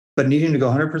but needing to go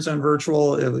 100%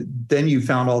 virtual, then you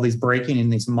found all these breaking in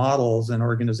these models, and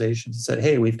organizations said,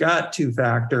 hey, we've got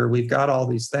two-factor, we've got all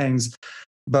these things,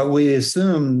 but we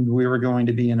assumed we were going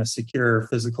to be in a secure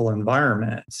physical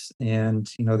environment. And,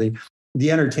 the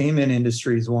entertainment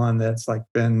industry is one that's like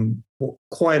been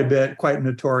quite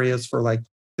notorious for like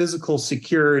physical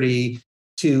security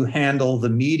to handle the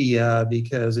media,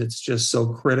 because it's just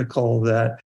so critical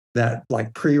that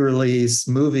like pre-release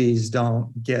movies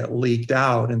don't get leaked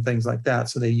out and things like that.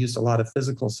 So they used a lot of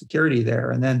physical security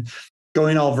there. And then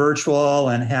going all virtual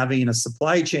and having a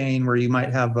supply chain where you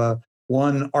might have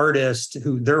one artist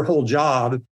who their whole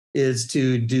job is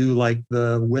to do like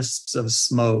the wisps of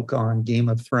smoke on Game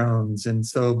of Thrones. And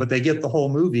so, but they get the whole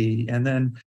movie, and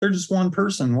then they're just one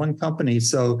person, one company.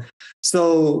 So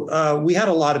we had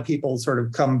a lot of people sort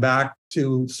of come back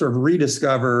to sort of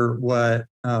rediscover what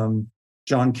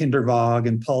John Kindervag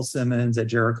and Paul Simmons at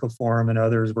Jericho Forum and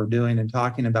others were doing and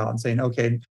talking about, and saying,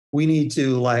 okay, we need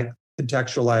to like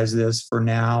contextualize this for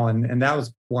now. And that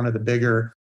was one of the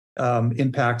bigger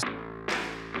impacts.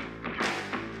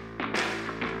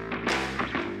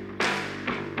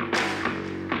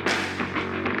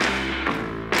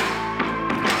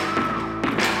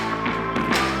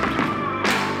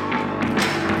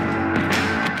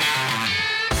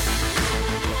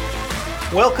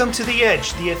 Welcome to The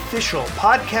Edge, the official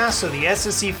podcast of the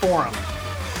SSE Forum.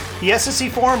 The SSE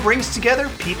Forum brings together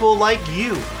people like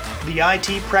you, the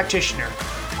IT practitioner,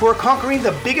 who are conquering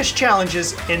the biggest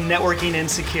challenges in networking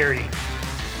and security.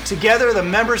 Together, the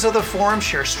members of the forum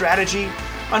share strategy,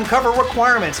 uncover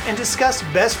requirements, and discuss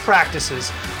best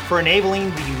practices for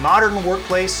enabling the modern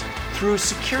workplace through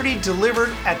security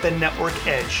delivered at the network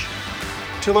edge.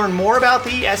 To learn more about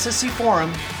the SSE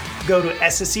Forum, go to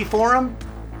sscforum.io.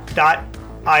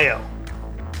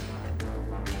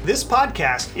 This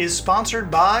podcast is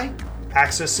sponsored by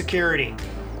Access Security.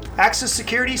 Access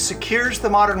Security secures the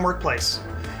modern workplace.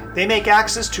 They make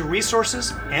access to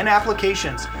resources and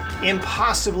applications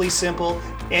impossibly simple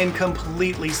and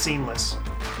completely seamless.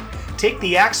 Take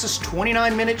the Access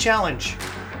 29-minute challenge.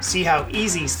 See how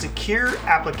easy secure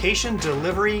application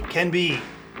delivery can be.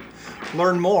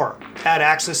 Learn more at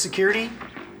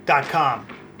accesssecurity.com.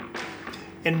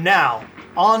 And now,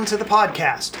 on to the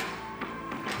podcast.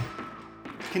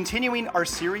 Continuing our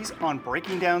series on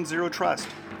breaking down zero trust,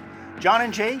 John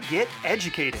and Jay get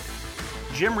educated.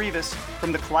 Jim Reavis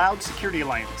from the Cloud Security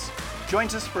Alliance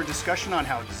joins us for a discussion on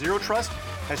how zero trust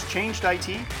has changed IT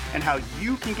and how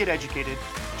you can get educated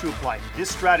to apply this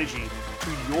strategy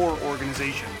to your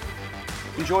organization.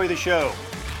 Enjoy the show.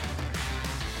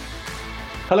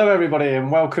 Hello, everybody, and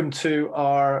welcome to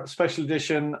our special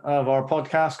edition of our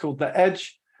podcast called The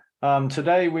Edge.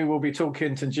 Today, we will be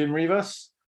talking to Jim Reavis.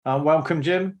 Welcome,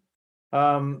 Jim.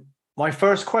 My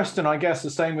first question, I guess, the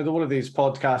same with all of these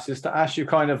podcasts, is to ask you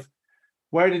kind of,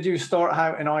 where did you start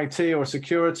out in IT or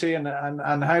security, and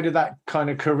how did that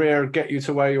kind of career get you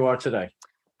to where you are today?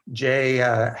 Jay,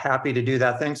 happy to do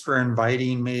that. Thanks for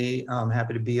inviting me. I'm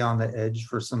happy to be on the edge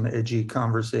for some edgy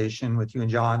conversation with you and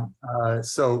John.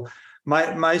 So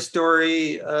my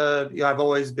story, I've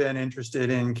always been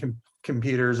interested in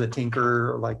computers, a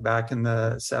tinker, like back in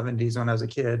the 70s when I was a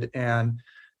kid. And,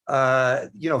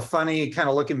 funny kind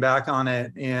of looking back on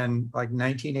it in like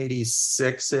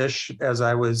 1986-ish, as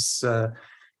I was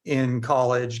in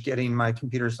college getting my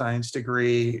computer science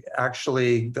degree.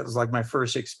 Actually, that was like my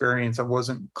first experience. It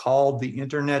wasn't called the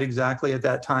internet exactly at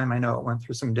that time. I know it went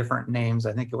through some different names.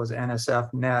 I think it was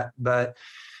NSFNet, but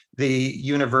the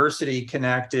university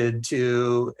connected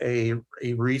to a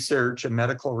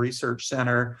medical research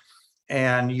center,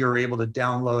 and you're able to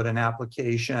download an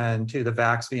application to the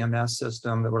VAX VMS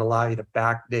system that would allow you to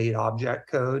backdate object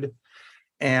code.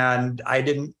 And I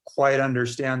didn't quite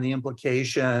understand the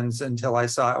implications until I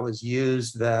saw it was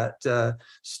used, that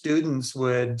students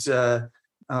would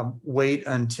wait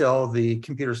until the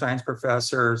computer science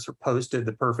professor posted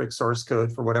the perfect source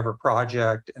code for whatever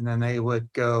project, and then they would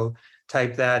go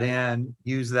type that in,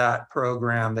 use that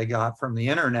program they got from the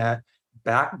internet,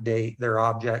 backdate their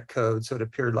object code so it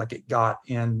appeared like it got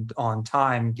in on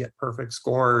time, get perfect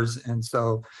scores. And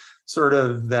so sort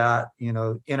of that,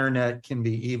 internet can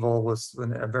be evil was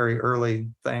a very early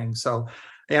thing. So,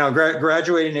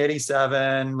 graduated in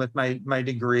 87 with my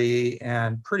degree,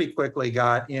 and pretty quickly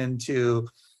got into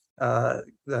the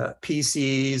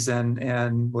PCs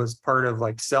and was part of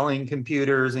like selling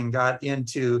computers, and got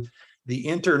into the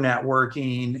internet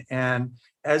working. And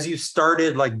as you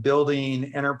started like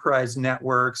building enterprise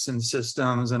networks and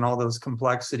systems and all those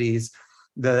complexities,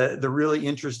 the really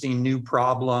interesting new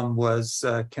problem was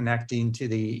connecting to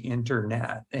the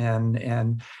internet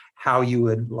and how you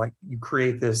would you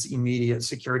create this immediate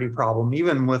security problem,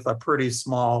 even with a pretty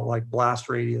small like blast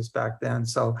radius back then.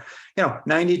 So,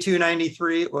 92,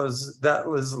 93 that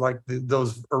was like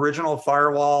those original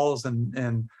firewalls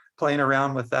and playing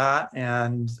around with that.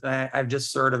 And I've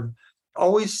just sort of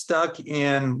always stuck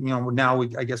in, now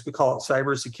I guess we call it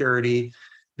cybersecurity,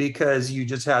 because you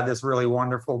just had this really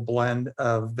wonderful blend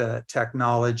of the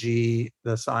technology,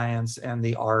 the science, and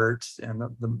the art, and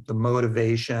the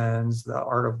motivations, the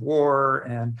art of war,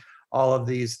 and all of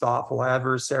these thoughtful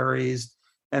adversaries.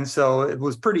 And so it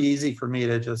was pretty easy for me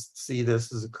to just see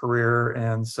this as a career.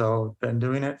 And so been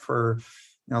doing it for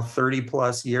 30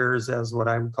 plus years as what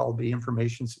I would call the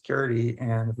information security,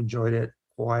 and have enjoyed it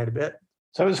quite a bit.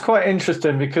 So it's quite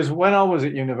interesting because when I was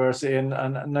at university, and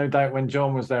no doubt when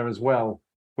John was there as well,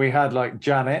 we had like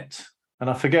Janet, and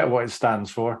I forget what it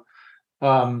stands for.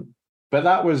 But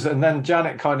that was, and then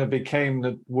Janet kind of became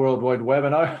the World Wide Web.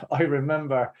 And I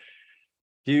remember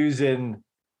using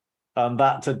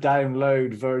that to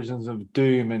download versions of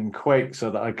Doom and Quake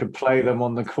so that I could play them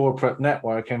on the corporate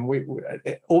network. And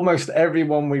almost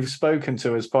everyone we've spoken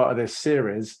to as part of this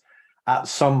series at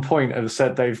some point have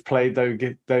said they've played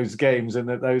those games, and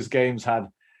that those games had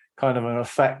kind of an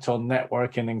effect on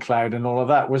networking and cloud and all of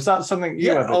that. Was that something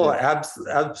you ever did?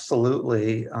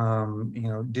 Absolutely.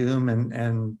 Doom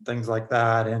and things like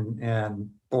that.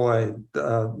 And boy,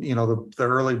 the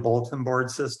early bulletin board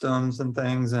systems and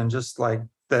things, and just like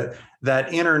that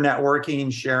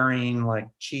internetworking, sharing like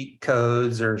cheat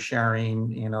codes or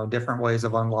sharing, different ways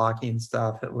of unlocking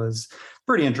stuff. It was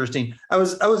pretty interesting. I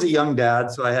was a young dad,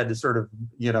 so I had to sort of,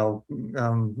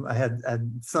 I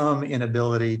had some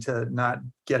inability to not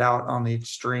get out on the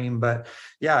extreme, but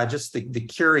yeah, just the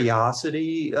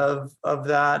curiosity of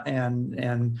that.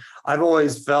 And I've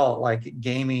always felt like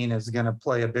gaming is going to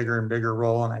play a bigger and bigger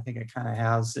role. And I think it kind of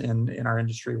has in our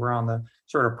industry. We're on the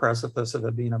sort of precipice of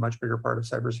it being a much bigger part of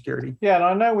cybersecurity. Yeah, and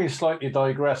I know we slightly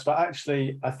digressed, but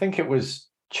actually, I think it was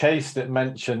Chase that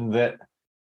mentioned that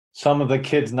some of the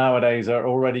kids nowadays are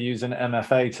already using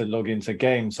MFA to log into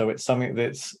games. So it's something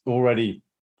that's already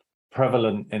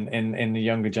prevalent in the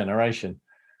younger generation,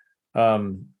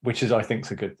 which is, I think,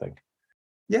 is a good thing.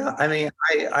 Yeah, I mean,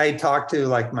 I talked to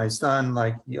like my son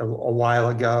like a while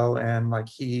ago, and like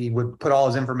he would put all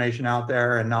his information out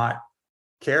there and not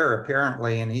care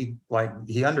apparently, and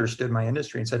he understood my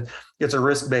industry and said, it's a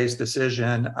risk-based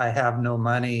decision. I have no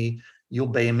money. You'll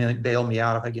bail me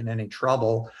out if I get in any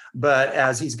trouble. But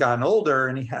as he's gotten older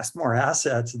and he has more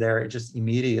assets there, it just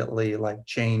immediately like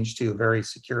changed to a very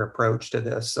secure approach to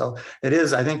this. So it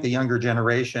is, I think the younger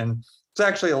generation, it's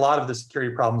actually a lot of the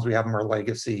security problems we have more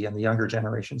legacy, and the younger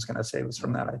generation is going to save us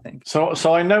from that, I think. So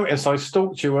I noticed, I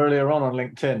stalked you earlier on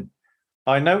LinkedIn.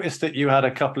 I noticed that you had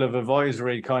a couple of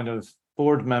advisory kind of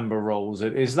board member roles.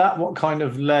 Is that what kind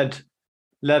of led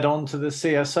on to the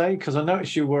CSA? Because I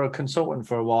noticed you were a consultant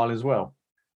for a while as well.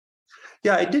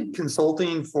 Yeah, I did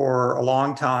consulting for a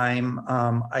long time.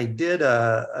 I did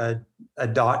a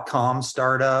 .com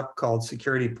startup called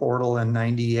Security Portal in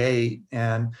 '98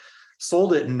 and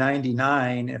sold it in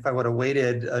 '99. If I would have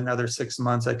waited another 6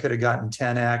 months, I could have gotten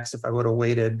 10x. If I would have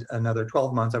waited another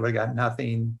 12 months, I would have got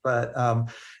nothing. But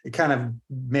it kind of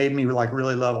made me like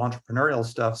really love entrepreneurial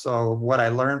stuff. So what I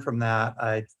learned from that,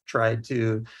 I tried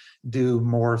to do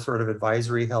more sort of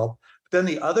advisory help. Then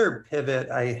the other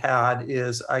pivot I had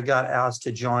is I got asked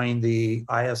to join the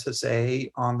ISSA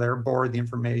on their board, the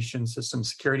Information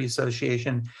Systems Security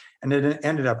Association, and it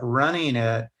ended up running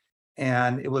it.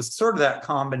 And it was sort of that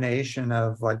combination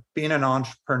of like being an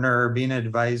entrepreneur, being an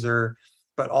advisor,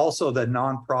 but also the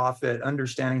nonprofit,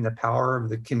 understanding the power of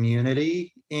the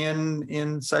community in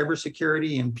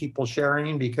cybersecurity and people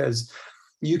sharing, because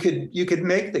you could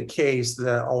make the case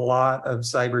that a lot of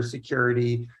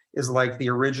cybersecurity is like the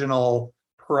original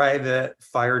private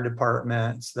fire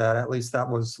departments, that at least that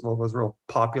was what was real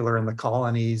popular in the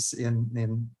colonies in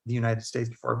the United States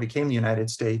before it became the United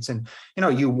States. And,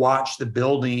 you watch the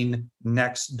building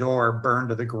next door burn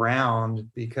to the ground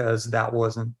because that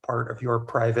wasn't part of your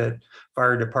private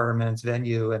fire department's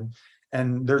venue.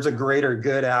 And there's a greater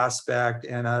good aspect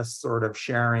in us sort of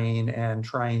sharing and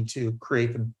trying to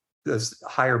create this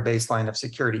higher baseline of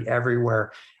security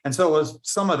everywhere. And so it was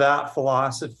some of that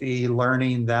philosophy,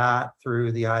 learning that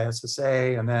through the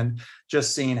ISSA, and then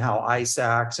just seeing how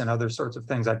ISACs and other sorts of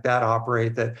things like that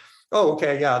operate, that, oh,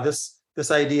 okay, yeah, this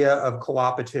idea of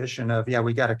co-opetition of, yeah,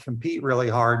 we got to compete really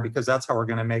hard because that's how we're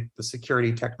going to make the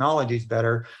security technologies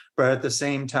better. But at the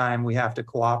same time, we have to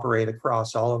cooperate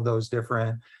across all of those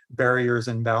different barriers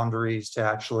and boundaries to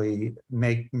actually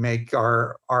make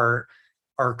our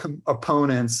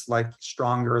opponents like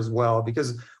stronger as well,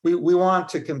 because we want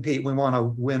to compete. We want to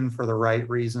win for the right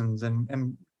reasons,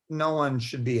 and no one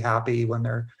should be happy when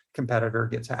their competitor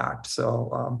gets hacked.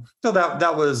 So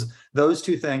that was, those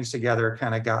two things together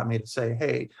kind of got me to say,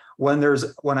 hey, when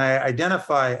I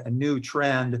identify a new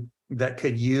trend that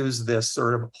could use this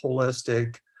sort of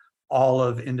holistic, all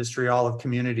of industry, all of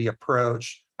community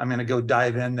approach, I'm going to go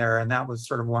dive in there. And that was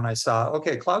sort of when I saw,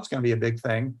 okay, cloud's going to be a big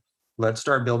thing. Let's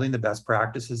start building the best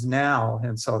practices now.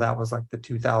 And so that was like the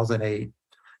 2008,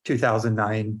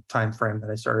 2009 timeframe that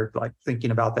I started like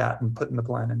thinking about that and putting the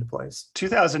plan into place.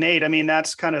 2008, I mean,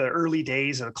 that's kind of the early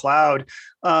days of cloud.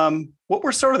 What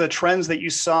were sort of the trends that you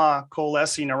saw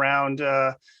coalescing around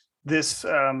this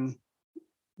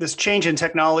change in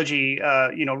technology,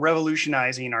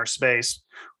 revolutionizing our space?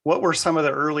 What were some of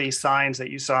the early signs that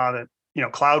you saw that,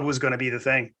 cloud was going to be the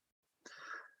thing?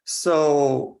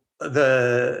 So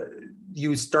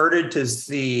you started to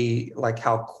see like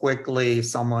how quickly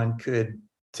someone could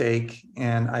take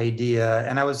an idea,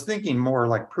 and I was thinking more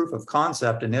like proof of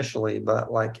concept initially,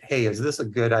 but like, hey, is this a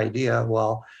good idea?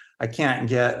 Well, I can't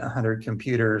get 100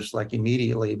 computers like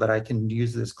immediately, but I can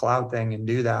use this cloud thing and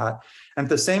do that. And at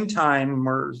the same time,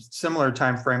 or similar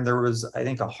time frame, there was, I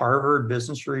think, a Harvard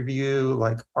Business Review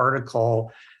like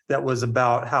article that was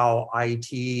about how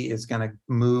IT is going to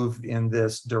move in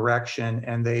this direction,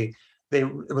 and it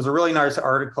was a really nice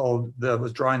article that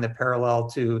was drawing the parallel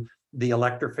to the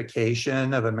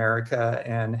electrification of America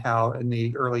and how in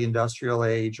the early industrial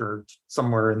age, or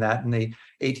somewhere in the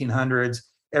 1800s,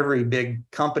 every big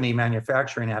company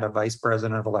manufacturing had a vice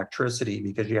president of electricity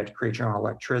because you had to create your own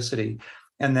electricity.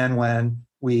 And then when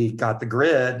we got the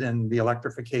grid and the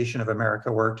electrification of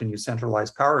America worked and you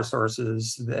centralized power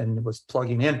sources and it was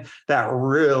plugging in, that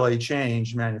really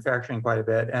changed manufacturing quite a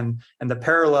bit. And the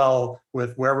parallel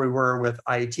with where we were with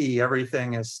IT,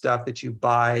 everything is stuff that you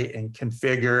buy and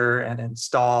configure and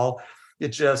install. It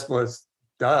just was,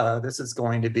 this is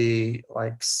going to be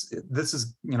like, this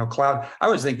is, cloud. I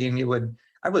was thinking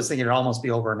it'd almost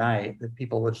be overnight that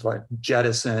people would like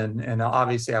jettison. And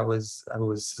obviously I was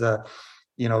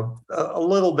a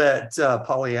little bit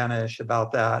Pollyannish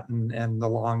about that and the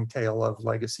long tail of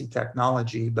legacy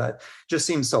technology, but just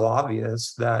seems so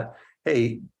obvious that,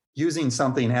 hey, using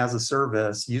something as a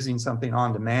service, using something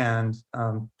on demand,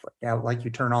 like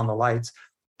you turn on the lights,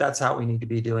 that's how we need to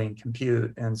be doing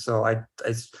compute. And so I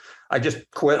just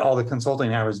quit all the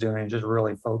consulting I was doing and just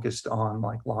really focused on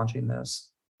like launching this.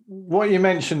 What you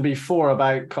mentioned before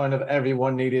about kind of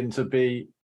everyone needing to be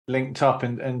linked up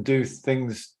and do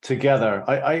things together,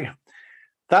 I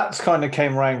that's kind of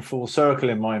came around full circle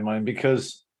in my mind,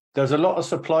 because there's a lot of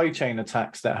supply chain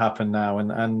attacks that happen now,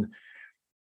 and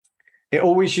it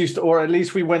always used to, or at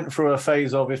least we went through a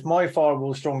phase of, if my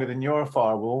firewall is stronger than your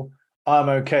firewall, I'm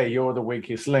okay, you're the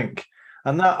weakest link.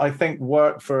 And that, I think,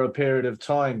 worked for a period of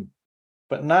time.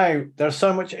 But now there's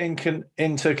so much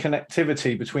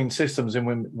interconnectivity between systems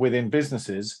and within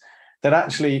businesses that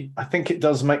actually I think it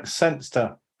does make sense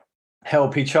to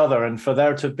help each other, and for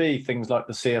there to be things like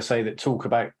the CSA that talk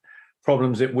about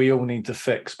problems that we all need to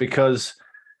fix, because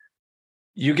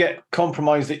you get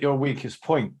compromised at your weakest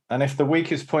point. And if the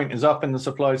weakest point is up in the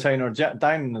supply chain or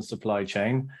down in the supply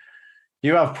chain,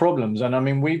 you have problems. And I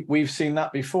mean, we've seen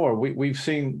that before. We've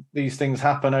seen these things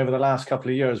happen over the last couple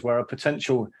of years where a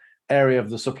potential area of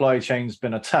the supply chain's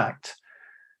been attacked,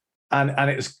 and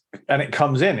it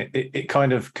comes in. It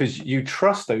kind of, because you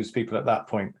trust those people at that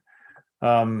point.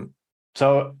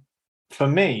 So for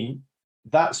me,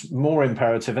 that's more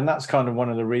imperative, and that's kind of one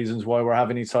of the reasons why we're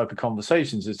having these type of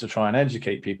conversations, is to try and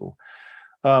educate people.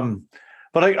 But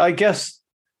I guess,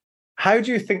 how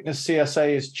do you think the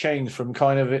CSA has changed from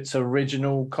kind of its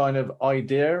original kind of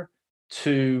idea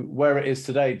to where it is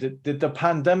today? Did the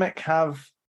pandemic have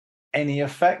any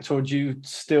effect, or do you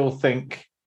still think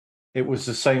it was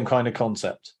the same kind of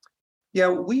concept? Yeah,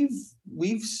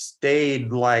 we've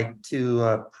stayed like to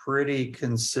a pretty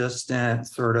consistent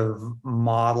sort of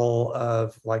model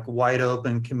of like wide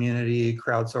open community,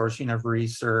 crowdsourcing of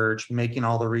research, making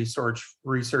all the research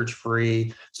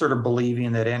free, sort of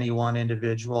believing that any one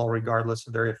individual, regardless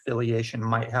of their affiliation,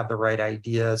 might have the right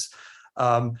ideas.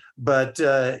 But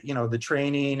the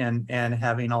training and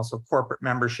having also corporate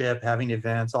membership, having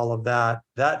events, all of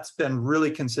that's been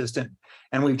really consistent.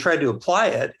 And we've tried to apply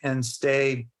it and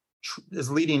stay as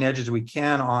leading edge as we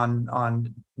can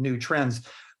on new trends.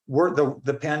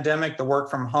 The pandemic, the work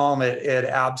from home, it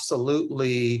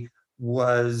absolutely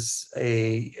was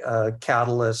a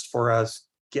catalyst for us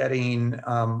getting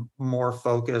more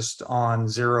focused on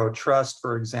zero trust,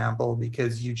 for example,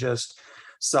 because you just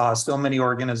saw so many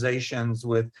organizations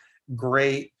with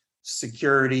great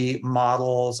security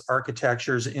models,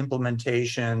 architectures,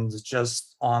 implementations,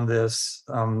 just on this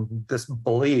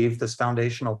this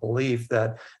foundational belief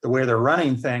that the way they're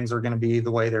running things are going to be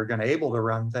the way they're going to able to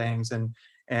run things,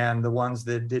 and the ones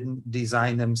that didn't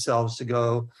design themselves to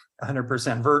go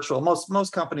 100% virtual.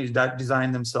 Most companies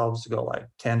design themselves to go like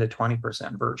 10 to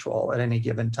 20% virtual at any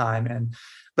given time,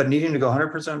 but needing to go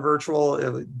 100%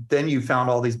 virtual, then you found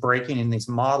all these breaking in these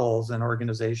models, and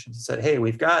organizations said, hey,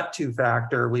 we've got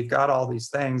two-factor, we've got all these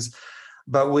things,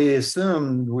 but we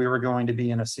assumed we were going to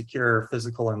be in a secure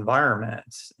physical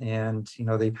environment. And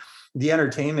the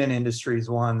entertainment industry is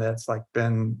one that's like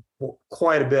been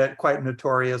quite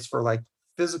notorious for like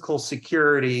physical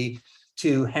security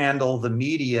to handle the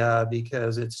media,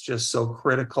 because it's just so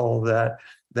critical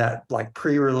that like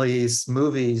pre-release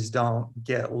movies don't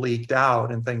get leaked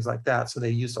out and things like that. So they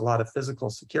used a lot of physical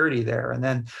security there. And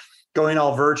then going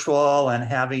all virtual and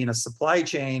having a supply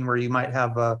chain where you might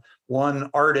have one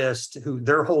artist who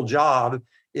their whole job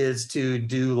is to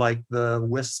do like the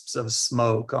wisps of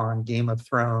smoke on Game of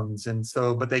Thrones. And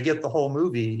so, but they get the whole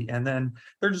movie, and then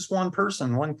they're just one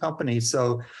person, one company.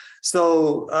 So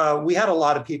we had a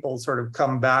lot of people sort of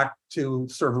come back to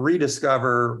sort of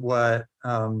rediscover what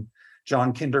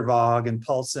John Kindervag and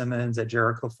Paul Simmons at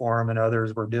Jericho Forum and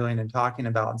others were doing and talking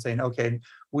about, and saying, okay,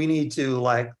 we need to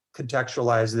like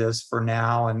contextualize this for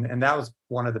now. And that was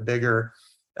one of the bigger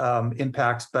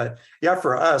impacts. But yeah,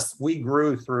 for us, we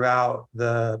grew throughout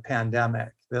the pandemic.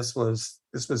 This was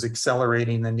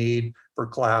accelerating the need for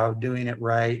cloud, doing it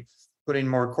right, putting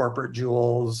more corporate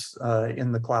jewels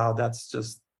in the cloud. That's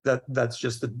just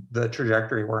the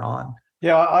trajectory we're on.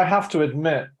 Yeah, I have to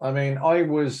admit, I mean, I've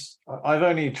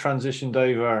only transitioned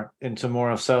over into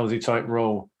more of a salesy type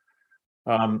role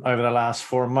over the last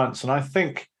 4 months. And I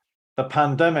think the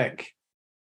pandemic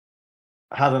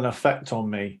had an effect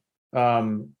on me.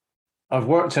 I've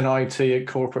worked in IT at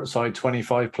corporate side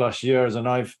 25 plus years, and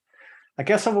I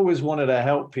guess I've always wanted to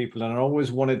help people, and I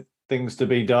always wanted things to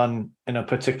be done in a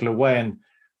particular way. And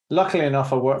luckily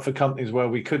enough, I worked for companies where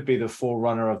we could be the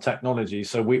forerunner of technology.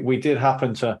 So we did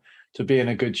happen to be in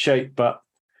a good shape, but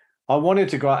I wanted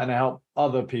to go out and help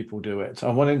other people do it. I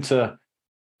wanted to,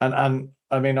 and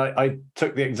I mean, I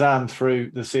took the exam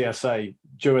through the CSA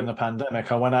during the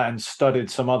pandemic. I went out and studied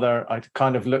I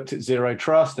kind of looked at zero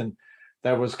trust, and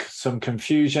there was some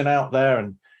confusion out there,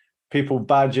 and people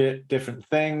badge it different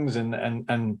things.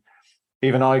 And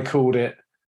even I called it,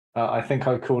 I think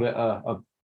I called it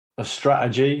a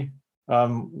strategy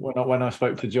when I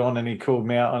spoke to John, and he called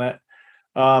me out on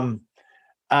it.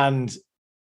 And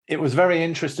it was very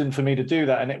interesting for me to do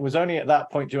that. And it was only at that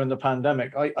point during the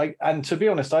pandemic. And to be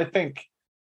honest, I think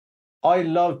I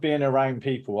love being around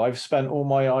people. I've spent all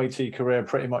my IT career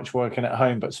pretty much working at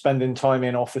home, but spending time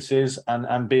in offices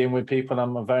and being with people.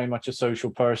 I'm very much a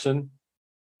social person.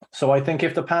 So I think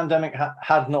if the pandemic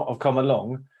had not have come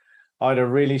along, I'd have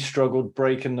really struggled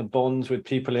breaking the bonds with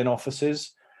people in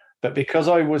offices. But because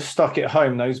I was stuck at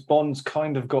home, those bonds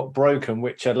kind of got broken,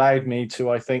 which allowed me to,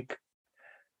 I think,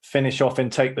 finish off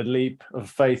and take the leap of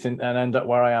faith and end up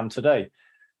where I am today.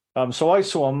 So I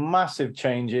saw a massive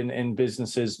change in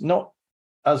businesses, not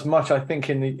as much, I think,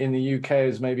 in the UK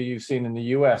as maybe you've seen in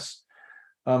the US,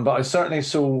 but I certainly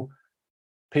saw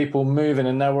people moving,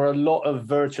 and there were a lot of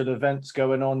virtual events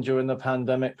going on during the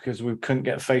pandemic because we couldn't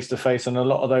get face to face, and a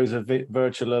lot of those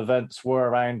virtual events were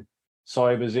around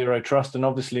cyber zero trust, and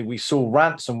obviously we saw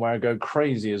ransomware go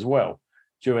crazy as well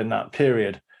during that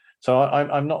period. So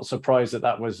I'm not surprised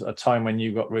that was a time when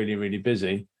you got really, really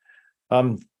busy.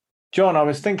 John, I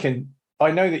was thinking, I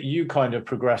know that you kind of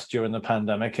progressed during the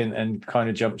pandemic and kind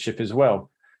of jumped ship as well.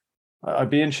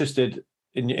 I'd be interested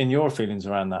in your feelings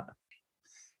around that.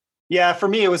 Yeah, for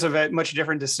me, it was a much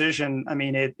different decision. I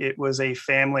mean, it was a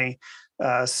family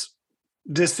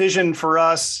decision for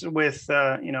us with,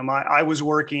 I was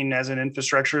working as an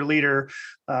infrastructure leader,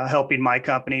 helping my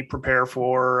company prepare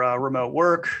for remote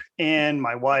work. And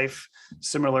my wife,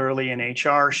 similarly in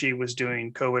HR, she was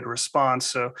doing COVID response.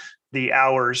 So the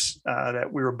hours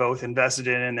that we were both invested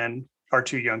in, and then our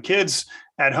two young kids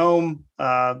at home,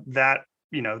 that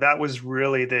was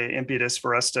really the impetus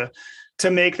for us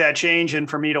to make that change and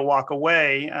for me to walk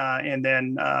away. And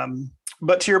then,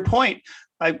 but to your point,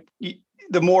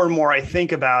 the more and more I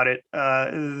think about it,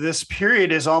 this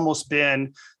period has almost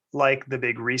been like the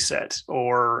big reset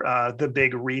or the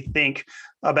big rethink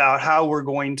about how we're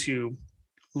going to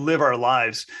live our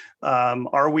lives.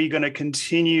 Are we going to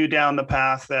continue down the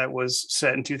path that was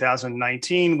set in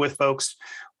 2019 with folks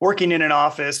working in an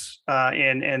office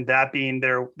and that being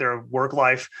their work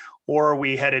life? Or are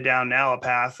we headed down now a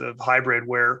path of hybrid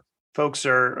where folks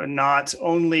are not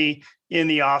only in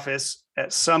the office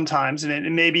at sometimes,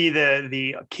 and maybe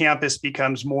the campus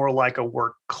becomes more like a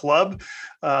work club,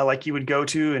 like you would go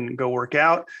to and go work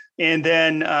out. And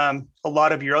then a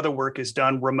lot of your other work is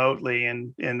done remotely,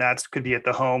 and that could be at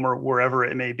the home or wherever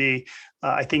it may be.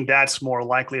 I think that's more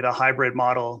likely the hybrid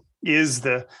model is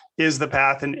the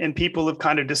path, and people have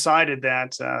kind of decided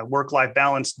that work-life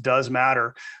balance does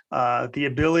matter. The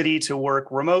ability to work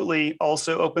remotely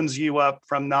also opens you up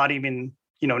from not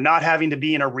having to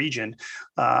be in a region.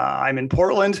 I'm in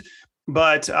Portland,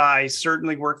 but I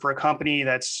certainly work for a company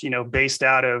that's based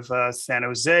out of San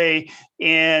Jose,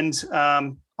 and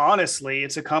honestly,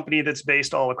 it's a company that's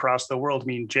based all across the world. I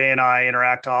mean, Jay and I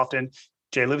interact often.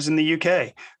 Jay lives in the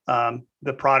UK.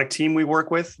 The product team we work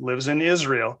with lives in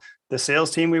Israel. The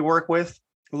sales team we work with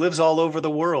lives all over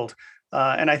the world.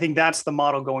 And I think that's the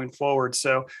model going forward.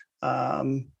 So,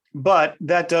 but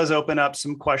that does open up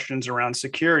some questions around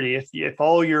security. If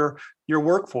all your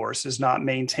workforce is not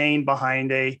maintained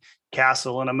behind a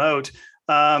castle and a moat,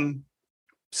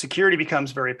 security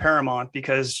becomes very paramount,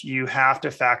 because you have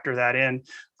to factor that in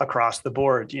across the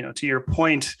board. To your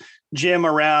point, Jim,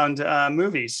 around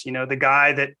movies, the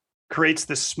guy that creates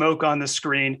the smoke on the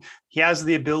screen, he has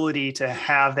the ability to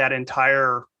have that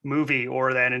entire movie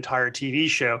or that entire TV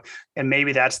show. And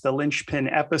maybe that's the linchpin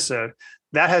episode.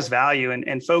 That has value.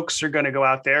 And folks are going to go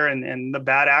out there, and the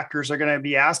bad actors are going to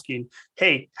be asking,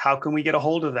 hey, how can we get a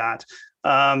hold of that?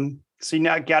 So you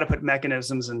now got to put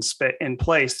mechanisms in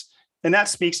place. And that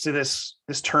speaks to this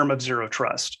term of zero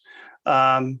trust.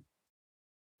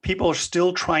 People are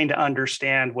still trying to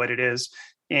understand what it is,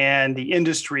 and the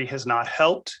industry has not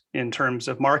helped in terms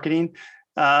of marketing.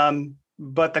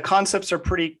 But the concepts are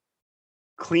pretty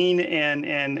clean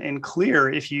and clear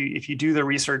if you do the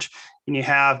research and you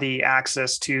have the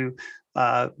access to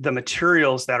the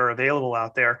materials that are available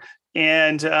out there.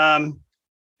 And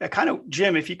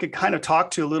Jim, if you could kind of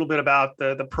talk to a little bit about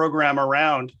the program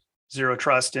around zero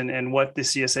trust and what the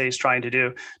CSA is trying to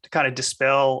do to kind of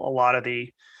dispel a lot of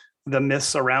the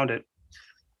myths around it.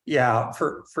 Yeah,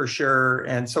 for sure.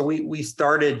 And so we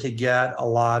started to get a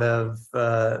lot of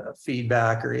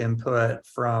feedback or input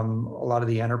from a lot of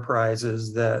the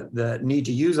enterprises that need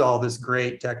to use all this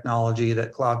great technology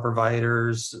that cloud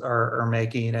providers are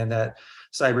making, and that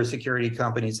cybersecurity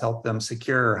companies help them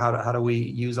secure. How do we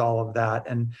use all of that?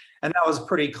 And that was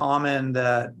pretty common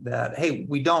that hey,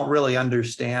 we don't really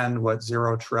understand what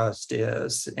zero trust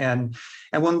is. And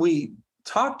when we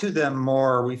talked to them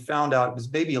more, we found out it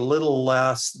was maybe a little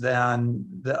less than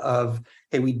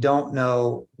hey, we don't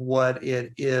know what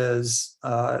it is,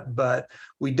 but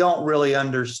we don't really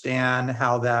understand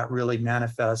how that really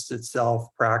manifests itself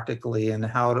practically, and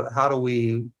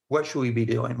what should we be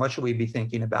doing? What should we be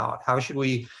thinking about? How should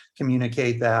we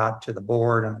communicate that to the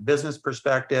board and a business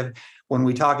perspective? When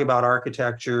we talk about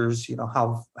architectures,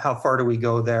 how far do we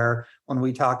go there? When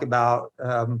we talk about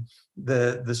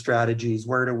the strategies,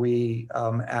 where do we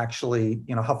actually,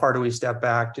 how far do we step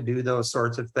back to do those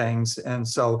sorts of things? And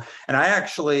I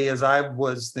actually, as I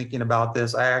was thinking about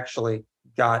this, I actually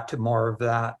got to more of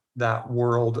that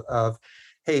world of,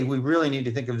 hey, we really need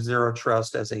to think of zero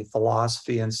trust as a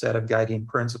philosophy instead of guiding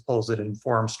principles that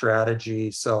inform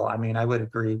strategy. So, I mean, I would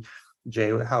agree,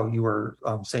 Jay, how you were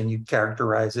saying you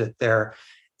characterize it there.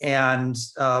 And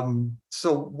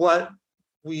so what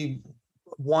we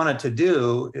wanted to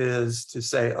do is to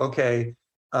say, okay,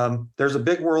 there's a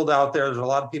big world out there. There's a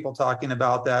lot of people talking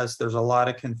about this. There's a lot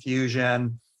of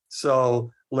confusion.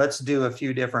 So let's do a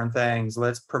few different things.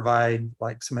 Let's provide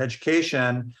like some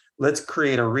education. Let's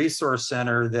create a resource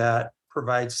center that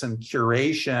provides some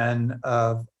curation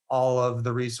of all of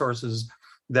the resources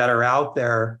that are out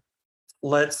there.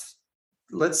 Let's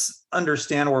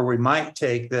understand where we might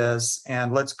take this,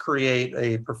 and let's create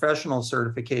a professional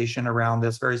certification around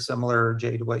this, very similar,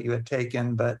 Jay, to what you had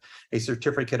taken, but a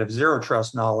certificate of zero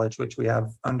trust knowledge, which we have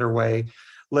underway.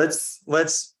 Let's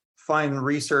find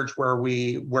research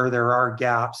where there are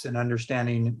gaps in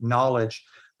understanding knowledge.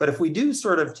 But if we do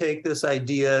sort of take this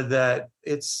idea that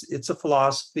it's a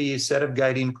philosophy, a set of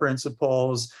guiding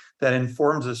principles that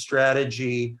informs a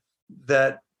strategy,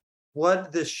 that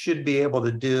what this should be able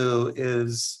to do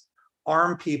is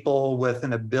arm people with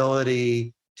an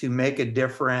ability to make a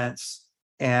difference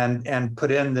and put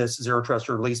in this zero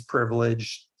trust or least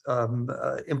privilege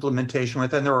implementation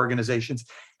within their organizations,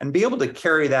 and be able to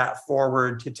carry that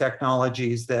forward to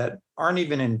technologies that aren't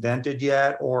even invented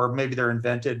yet, or maybe they're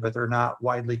invented but they're not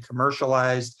widely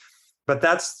commercialized. But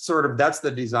that's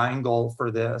the design goal for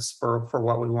this, for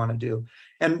what we want to do.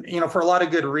 And for a lot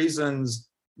of good reasons,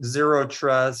 zero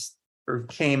trust or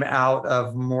came out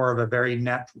of more of a very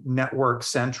network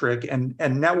centric, and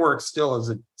network still is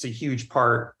it's a huge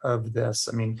part of this.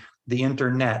 I mean, the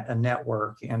internet, a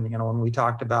network. And, when we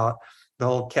talked about the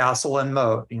whole castle and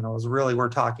moat, is really, we're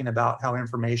talking about how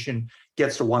information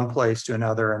gets to one place to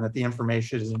another, and that the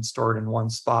information isn't stored in one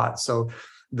spot. So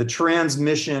the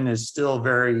transmission is still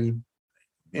very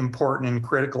important and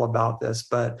critical about this.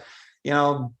 But,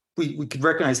 we could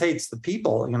recognize, hey, it's the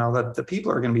people, that the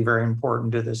people are going to be very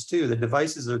important to this too. The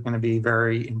devices are going to be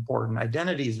very important.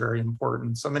 Identity is very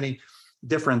important. So many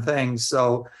different things.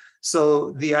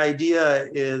 So the idea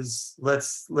is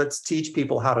let's teach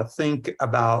people how to think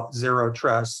about zero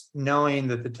trust, knowing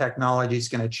that the technology is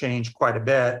going to change quite a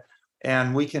bit.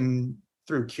 And we can,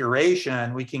 through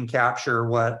curation, we can capture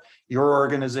what your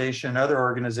organization, other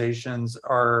organizations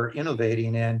are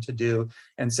innovating in to do,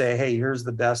 and say, hey, here's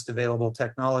the best available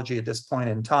technology at this point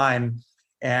in time,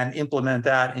 and implement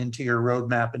that into your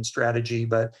roadmap and strategy.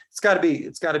 But it's got to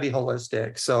be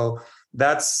holistic. So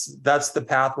that's the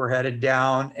path we're headed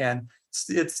down. And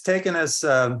it's taken us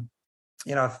a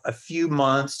few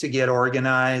months to get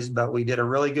organized, but we did a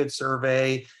really good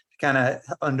survey to kind of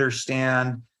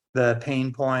understand the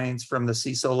pain points from the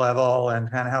CISO level and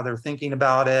kind of how they're thinking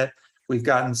about it. We've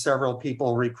gotten several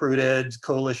people recruited,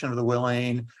 Coalition of the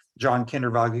Willing, John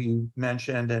Kindervag, who you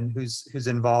mentioned, and who's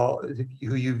involved,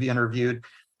 who you've interviewed.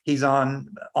 He's on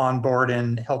board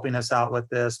and helping us out with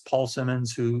this. Paul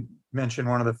Simmons, who mentioned,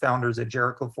 one of the founders at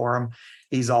Jericho Forum,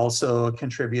 he's also a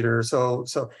contributor. So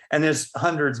and there's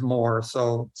hundreds more.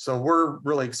 So we're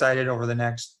really excited over the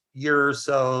next year or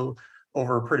so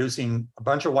over producing a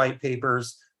bunch of white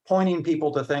papers, pointing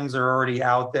people to things that are already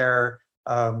out there,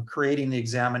 creating the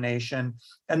examination.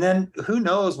 And then who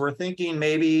knows, we're thinking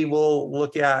maybe we'll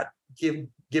look at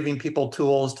giving people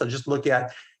tools to just look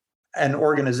at an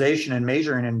organization and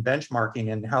measuring and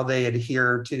benchmarking and how they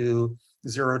adhere to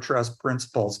zero trust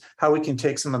principles, how we can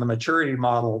take some of the maturity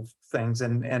model things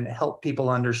and help people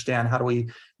understand how do we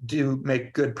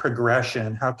make good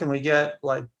progression, how can we get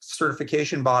like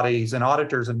certification bodies and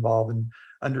auditors involved in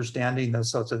understanding those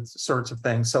sorts of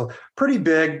things. So pretty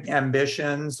big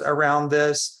ambitions around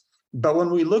this. But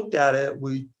when we looked at it,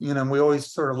 we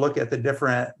always sort of look at the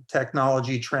different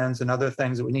technology trends and other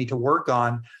things that we need to work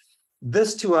on.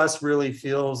 This to us really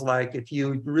feels like if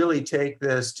you really take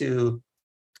this to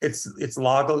its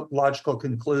logical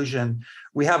conclusion,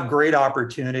 we have great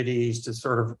opportunities to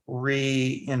sort of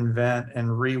reinvent and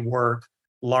rework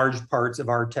large parts of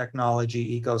our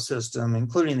technology ecosystem,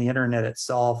 including the internet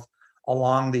itself,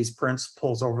 along these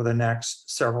principles over the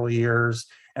next several years.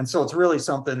 And so it's really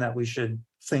something that we should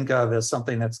think of as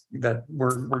something that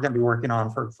we're going to be working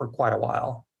on for quite a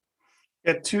while.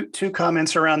 Yeah, two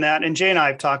comments around that. And Jay and I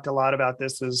have talked a lot about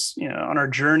this as, on our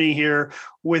journey here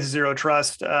with Zero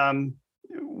Trust.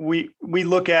 We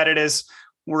look at it as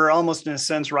we're almost in a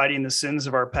sense writing the sins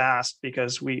of our past,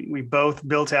 because we both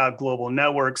built out global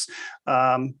networks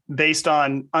based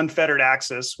on unfettered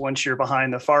access once you're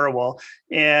behind the firewall.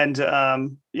 And,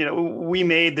 we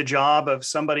made the job of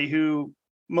somebody who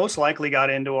most likely got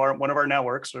into one of our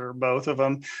networks or both of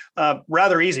them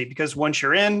rather easy, because once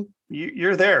you're in,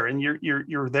 you're there, and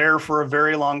you're there for a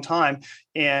very long time.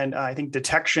 And I think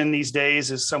detection these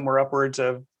days is somewhere upwards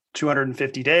of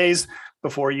 250 days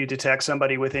before you detect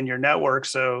somebody within your network.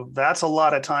 So that's a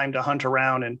lot of time to hunt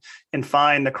around and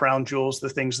find the crown jewels, the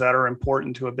things that are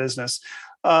important to a business.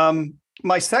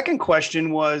 My second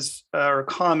question was, or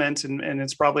comment, and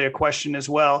it's probably a question as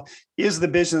well, is the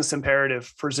business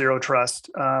imperative for Zero Trust?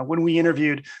 When we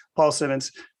interviewed Paul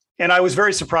Simmons, and I was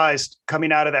very surprised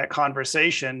coming out of that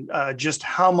conversation, just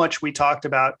how much we talked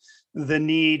about the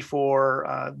need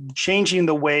for changing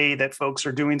the way that folks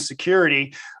are doing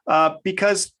security,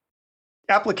 because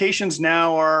applications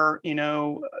now are,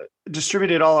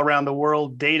 distributed all around the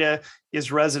world. Data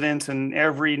is resident in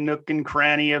every nook and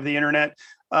cranny of the internet.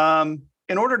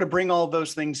 In order to bring all of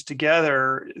those things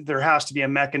together, there has to be a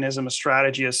mechanism, a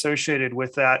strategy associated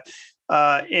with that.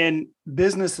 And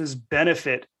businesses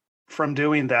benefit from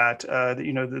doing that.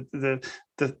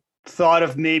 The thought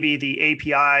of maybe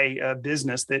the API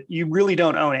business that you really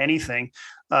don't own anything,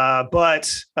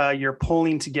 but you're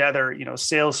pulling together,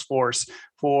 Salesforce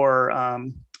for,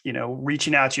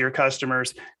 reaching out to your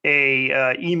customers,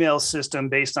 a email system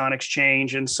based on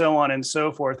Exchange, and so on and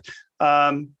so forth,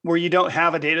 where you don't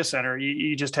have a data center.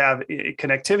 You just have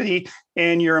connectivity,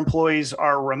 and your employees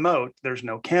are remote. There's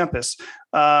no campus.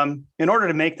 In order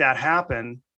to make that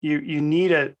happen, you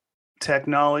need a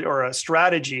technology or a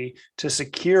strategy to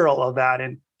secure all of that.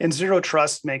 And Zero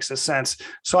Trust makes a sense.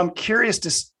 So I'm curious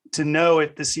to know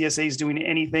if the CSA is doing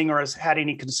anything or has had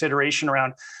any consideration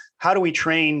around how do we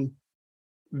train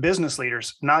business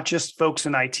leaders, not just folks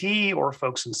in IT or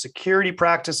folks in security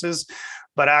practices,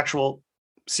 but actual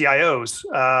CIOs,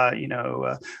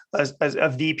 as a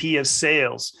VP of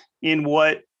sales, in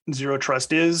what zero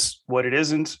trust is, what it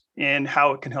isn't, and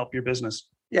how it can help your business.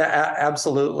 Yeah,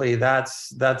 absolutely.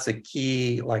 That's a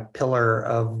key pillar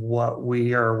of what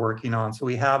we are working on. So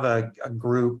we have a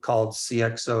group called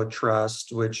CXO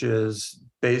Trust, which is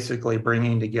basically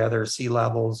bringing together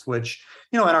C-levels, which,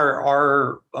 in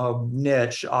our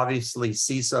niche, obviously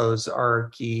CISOs are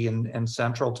key and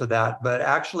central to that, but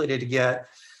actually to get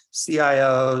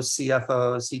CIOs,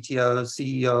 CFOs, CTOs,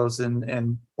 CEOs,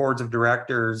 and boards of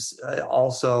directors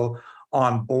also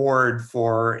on board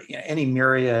for any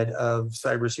myriad of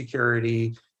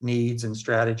cybersecurity needs and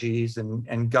strategies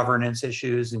and governance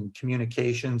issues and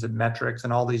communications and metrics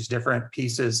and all these different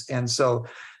pieces. And so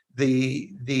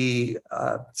the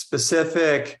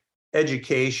specific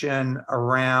education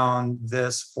around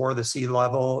this for the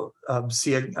C-level,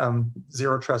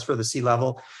 zero trust for the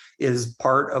C-level, is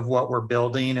part of what we're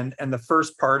building. And the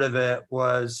first part of it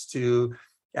was to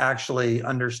actually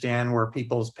understand where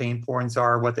people's pain points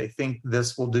are, what they think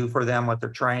this will do for them, what they're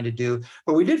trying to do.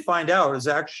 But we did find out is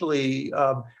actually,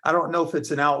 I don't know if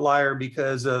it's an outlier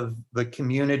because of the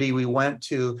community we went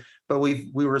to, but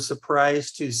we were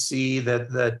surprised to see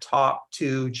that the top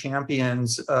two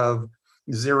champions of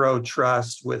zero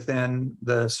trust within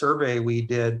the survey we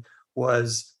did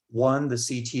was one, the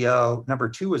CTO, number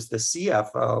two was the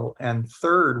CFO, and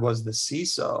third was the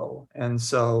CISO. And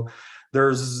so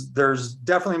there's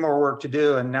definitely more work to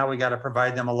do, and now we got to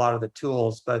provide them a lot of the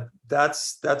tools, but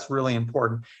that's really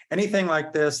important. Anything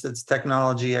like this that's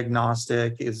technology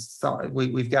agnostic is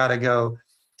we've got to go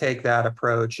take that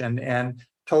approach and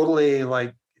totally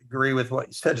agree with what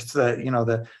you said. It's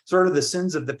the sort of the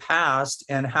sins of the past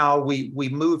and how we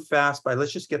move fast by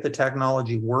let's just get the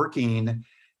technology working.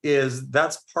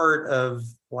 That's part of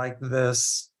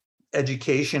this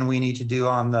education we need to do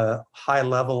on the high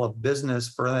level of business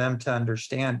for them to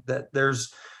understand that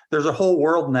there's a whole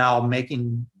world now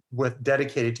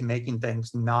dedicated to making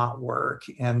things not work.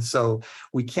 And so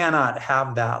we cannot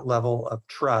have that level of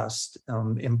trust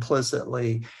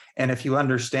implicitly. And if you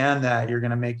understand that, you're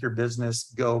going to make your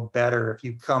business go better. If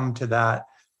you come to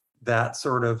that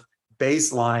sort of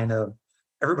baseline of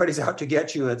everybody's out to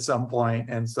get you at some point.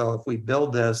 And so if we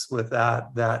build this with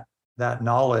that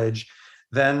knowledge,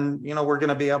 then we're going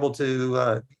to be able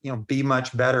to be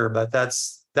much better. But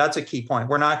that's a key point.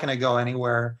 We're not going to go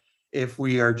anywhere if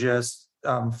we are just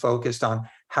focused on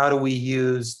how do we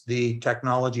use the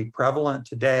technology prevalent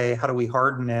today, how do we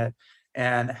harden it,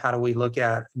 and how do we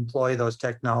employ those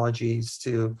technologies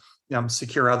to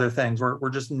secure other things. We're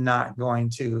just not going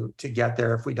to get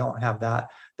there if we don't have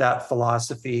that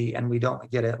philosophy and we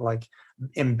don't get it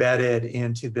embedded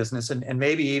into business and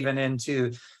maybe even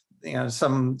into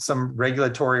some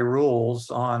regulatory rules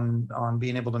on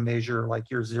being able to measure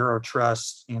your zero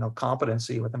trust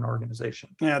competency with an organization.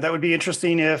 Yeah, that would be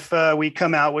interesting if we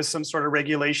come out with some sort of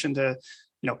regulation to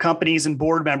companies and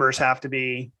board members have to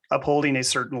be upholding a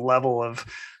certain level of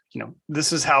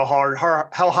this is how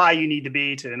high you need to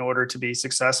be in order to be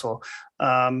successful.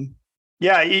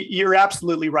 Yeah, you're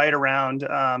absolutely right around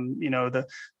the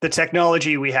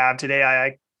technology we have today.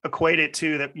 I equate it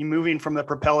to that moving from the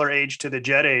propeller age to the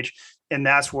jet age, and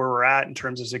that's where we're at in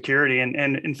terms of security. And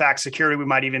in fact, security, we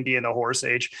might even be in the horse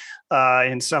age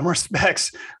in some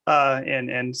respects,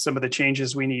 and some of the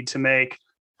changes we need to make.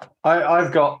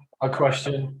 I've got a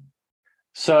question.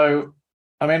 So,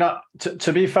 I mean,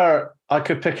 to be fair, I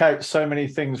could pick out so many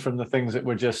things from the things that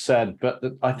were just said, but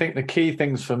I think the key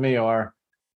things for me are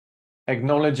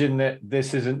acknowledging that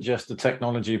this isn't just a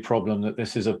technology problem, that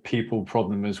this is a people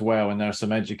problem as well. And there's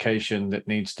some education that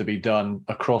needs to be done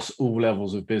across all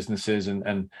levels of businesses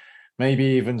and maybe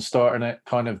even starting at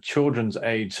kind of children's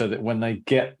age so that when they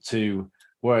get to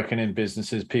working in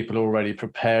businesses, people are already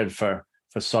prepared for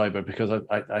cyber, because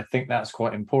I think that's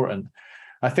quite important.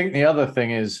 I think the other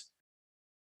thing is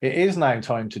it is now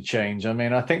time to change. I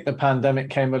mean, I think the pandemic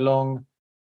came along.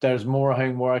 There's more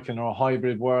home working or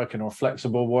hybrid working or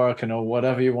flexible working or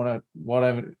whatever you want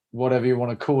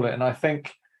to call it. And I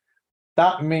think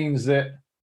that means that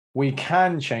we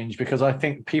can change, because I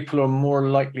think people are more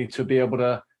likely to be able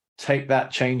to take that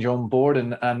change on board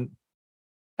and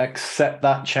accept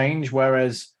that change.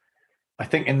 Whereas I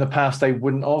think in the past they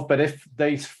wouldn't have. But if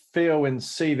they feel and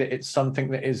see that it's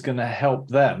something that is going to help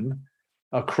them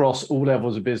across all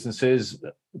levels of businesses,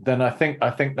 then I think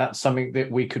that's something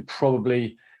that we could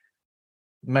probably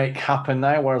make happen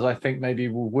now, whereas I think maybe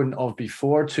we wouldn't have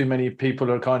before. Too many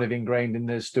people are kind of ingrained in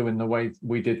this, doing the way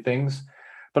we did things.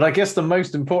 But I guess the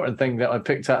most important thing that I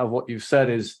picked out of what you've said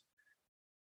is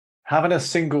having a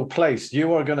single place,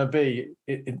 you are going to be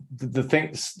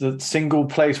the single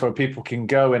place where people can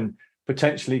go and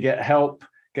potentially get help,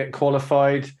 get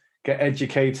qualified, get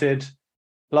educated.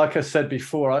 Like I said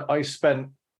before, I spent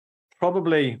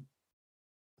probably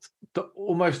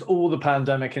almost all the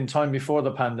pandemic and time before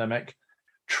the pandemic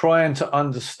trying to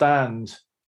understand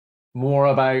more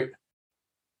about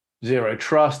Zero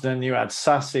Trust. Then you had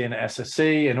SASE and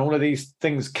SSE, and all of these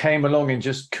things came along and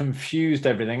just confused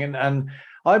everything. And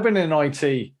I've been in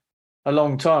IT a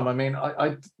long time. I mean,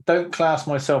 I don't class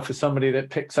myself as somebody that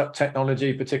picks up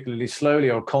technology particularly slowly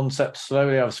or concepts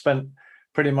slowly. I've spent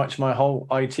pretty much my whole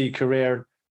IT career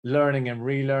learning and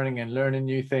relearning and learning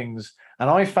new things. And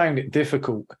I found it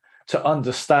difficult to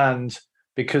understand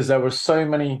because there were so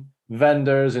many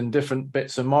vendors and different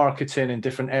bits of marketing and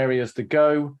different areas to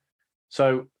go.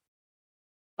 So,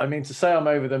 I mean, to say I'm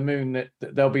over the moon that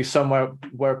there'll be somewhere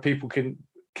where people can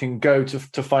go to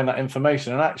find that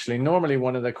information. And actually, normally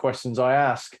one of the questions I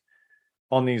ask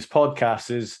on these podcasts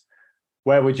is,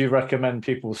 where would you recommend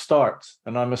people start?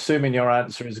 And I'm assuming your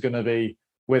answer is going to be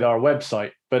with our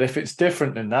website. But if it's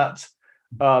different than that,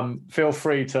 feel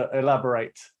free to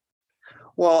elaborate.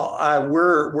 Well,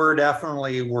 we're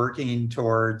definitely working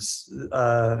towards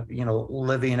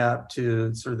living up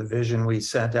to sort of the vision we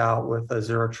sent out with the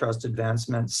Zero Trust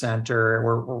Advancement Center.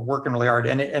 We're working really hard,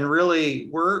 and really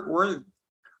we're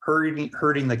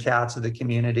herding the cats of the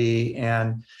community,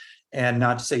 and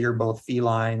not to say you're both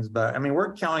felines, but I mean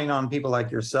we're counting on people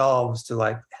like yourselves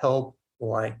to help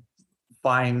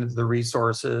find the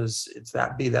resources.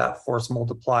 Be that force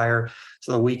multiplier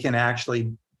so that we can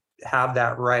actually have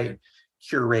that right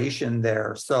curation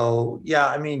there. So yeah,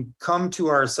 I mean, come to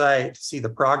our site to see the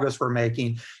progress we're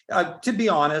making. To be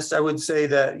honest, I would say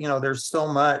that there's so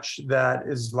much that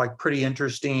is pretty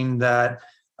interesting that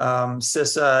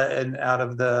CISA and out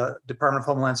of the Department of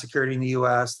Homeland Security in the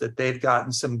U.S. that they've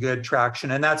gotten some good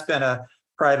traction, and that's been a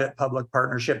private-public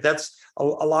partnership. That's a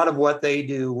lot of what they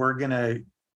do. We're going to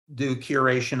do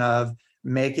curation of,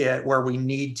 make it where we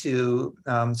need to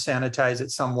sanitize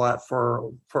it somewhat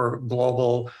for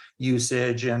global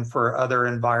usage and for other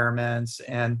environments.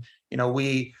 And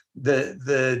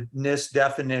the NIST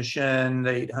definition,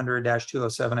 the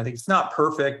 800-207, I think it's not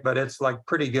perfect, but it's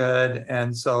pretty good.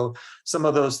 And so some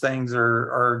of those things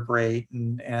are great,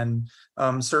 and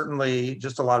certainly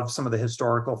just a lot of some of the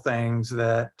historical things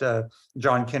that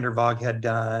John Kindervag had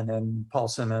done, and Paul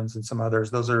Simmons and some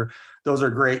others. Those are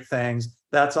great things.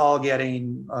 That's all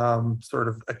getting sort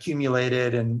of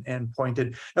accumulated and pointed.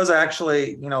 It was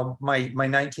actually, my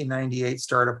 1998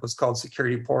 startup was called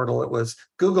Security Portal. It was,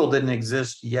 Google didn't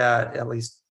exist yet, at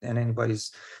least in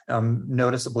anybody's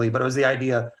noticeably, but it was the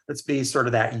idea, let's be sort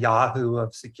of that Yahoo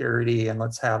of security, and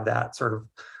let's have that sort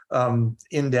of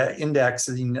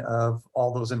indexing of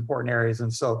all those important areas.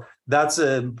 And so that's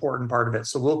an important part of it.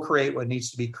 So we'll create what needs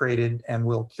to be created, and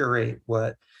we'll curate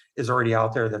what is already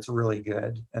out there that's really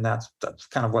good. And that's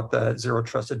kind of what the Zero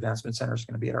Trust Advancement Center is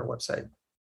going to be at our website.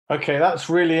 Okay, that's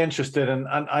really interesting. And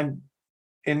I'm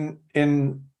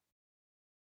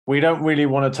we don't really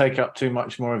want to take up too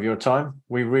much more of your time.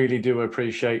 We really do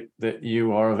appreciate that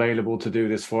you are available to do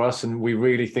this for us. And we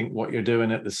really think what you're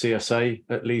doing at the CSA,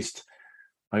 at least,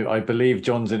 I believe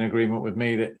John's in agreement with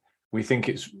me that we think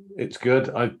it's good.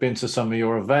 I've been to some of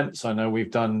your events. I know we've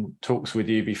done talks with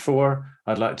you before.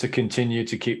 I'd like to continue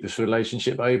to keep this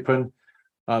relationship open.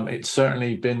 It's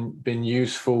certainly been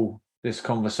useful, this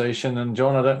conversation. And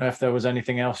John, I don't know if there was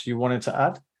anything else you wanted to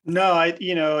add. No, I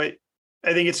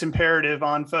think it's imperative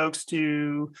on folks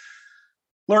to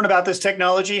learn about this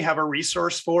technology, have a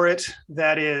resource for it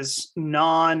that is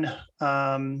non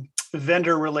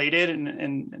vendor related.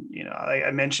 And I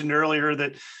mentioned earlier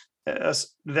that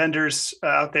us vendors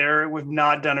out there, we've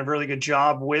not done a really good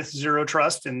job with Zero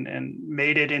Trust and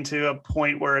made it into a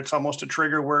point where it's almost a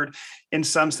trigger word in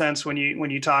some sense when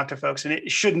you talk to folks, and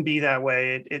it shouldn't be that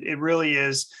way. It really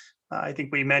is. I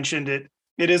think we mentioned it.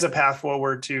 It is a path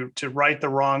forward to right the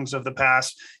wrongs of the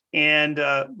past and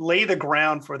lay the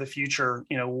ground for the future.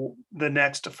 The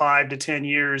next 5 to 10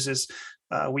 years as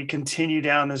we continue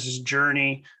down this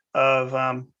journey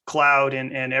of cloud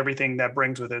and everything that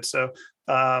brings with it. So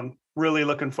really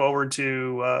looking forward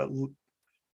to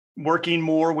working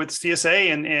more with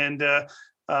CSA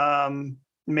and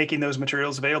making those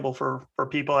materials available for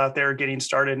people out there getting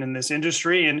started in this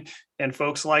industry and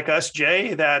folks like us,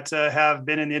 Jay, that have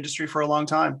been in the industry for a long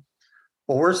time.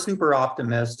 Well, we're super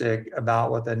optimistic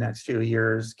about what the next few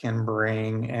years can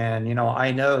bring. And,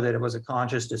 I know that it was a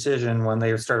conscious decision when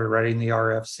they started writing the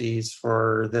RFCs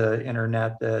for the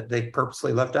internet that they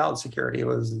purposely left out security. It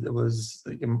was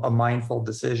a mindful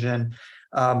decision.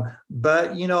 But,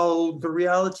 the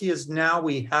reality is now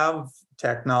we have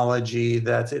technology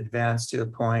that's advanced to a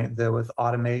point that with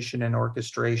automation and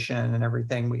orchestration and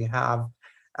everything we have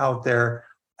out there,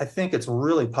 I think it's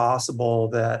really possible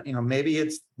that, maybe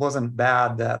it wasn't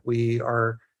bad that we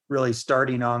are really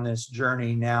starting on this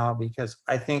journey now, because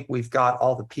I think we've got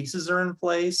all the pieces are in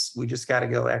place. We just got to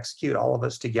go execute all of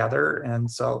us together.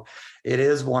 And so it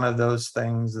is one of those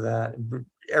things that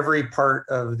every part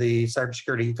of the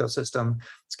cybersecurity ecosystem,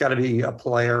 it's got to be a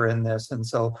player in this. And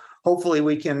so hopefully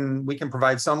we can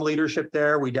provide some leadership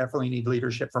there. We definitely need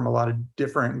leadership from a lot of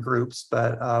different groups,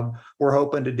 but we're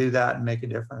hoping to do that and make a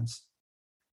difference.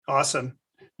 Awesome.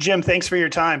 Jim, thanks for your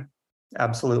time.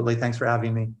 Absolutely. Thanks for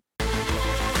having me.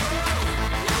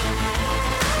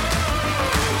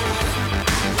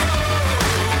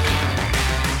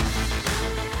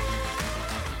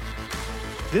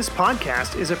 This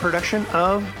podcast is a production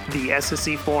of the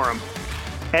SSE Forum.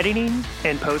 Editing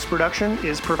and post-production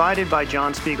is provided by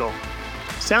John Spiegel.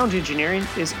 Sound engineering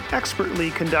is expertly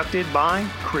conducted by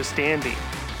Chris Danby.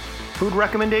 Food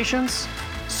recommendations?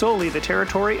 Solely the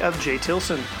territory of Jay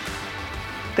Tilson.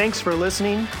 Thanks for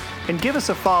listening, and give us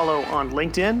a follow on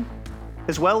LinkedIn,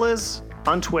 as well as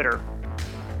on Twitter.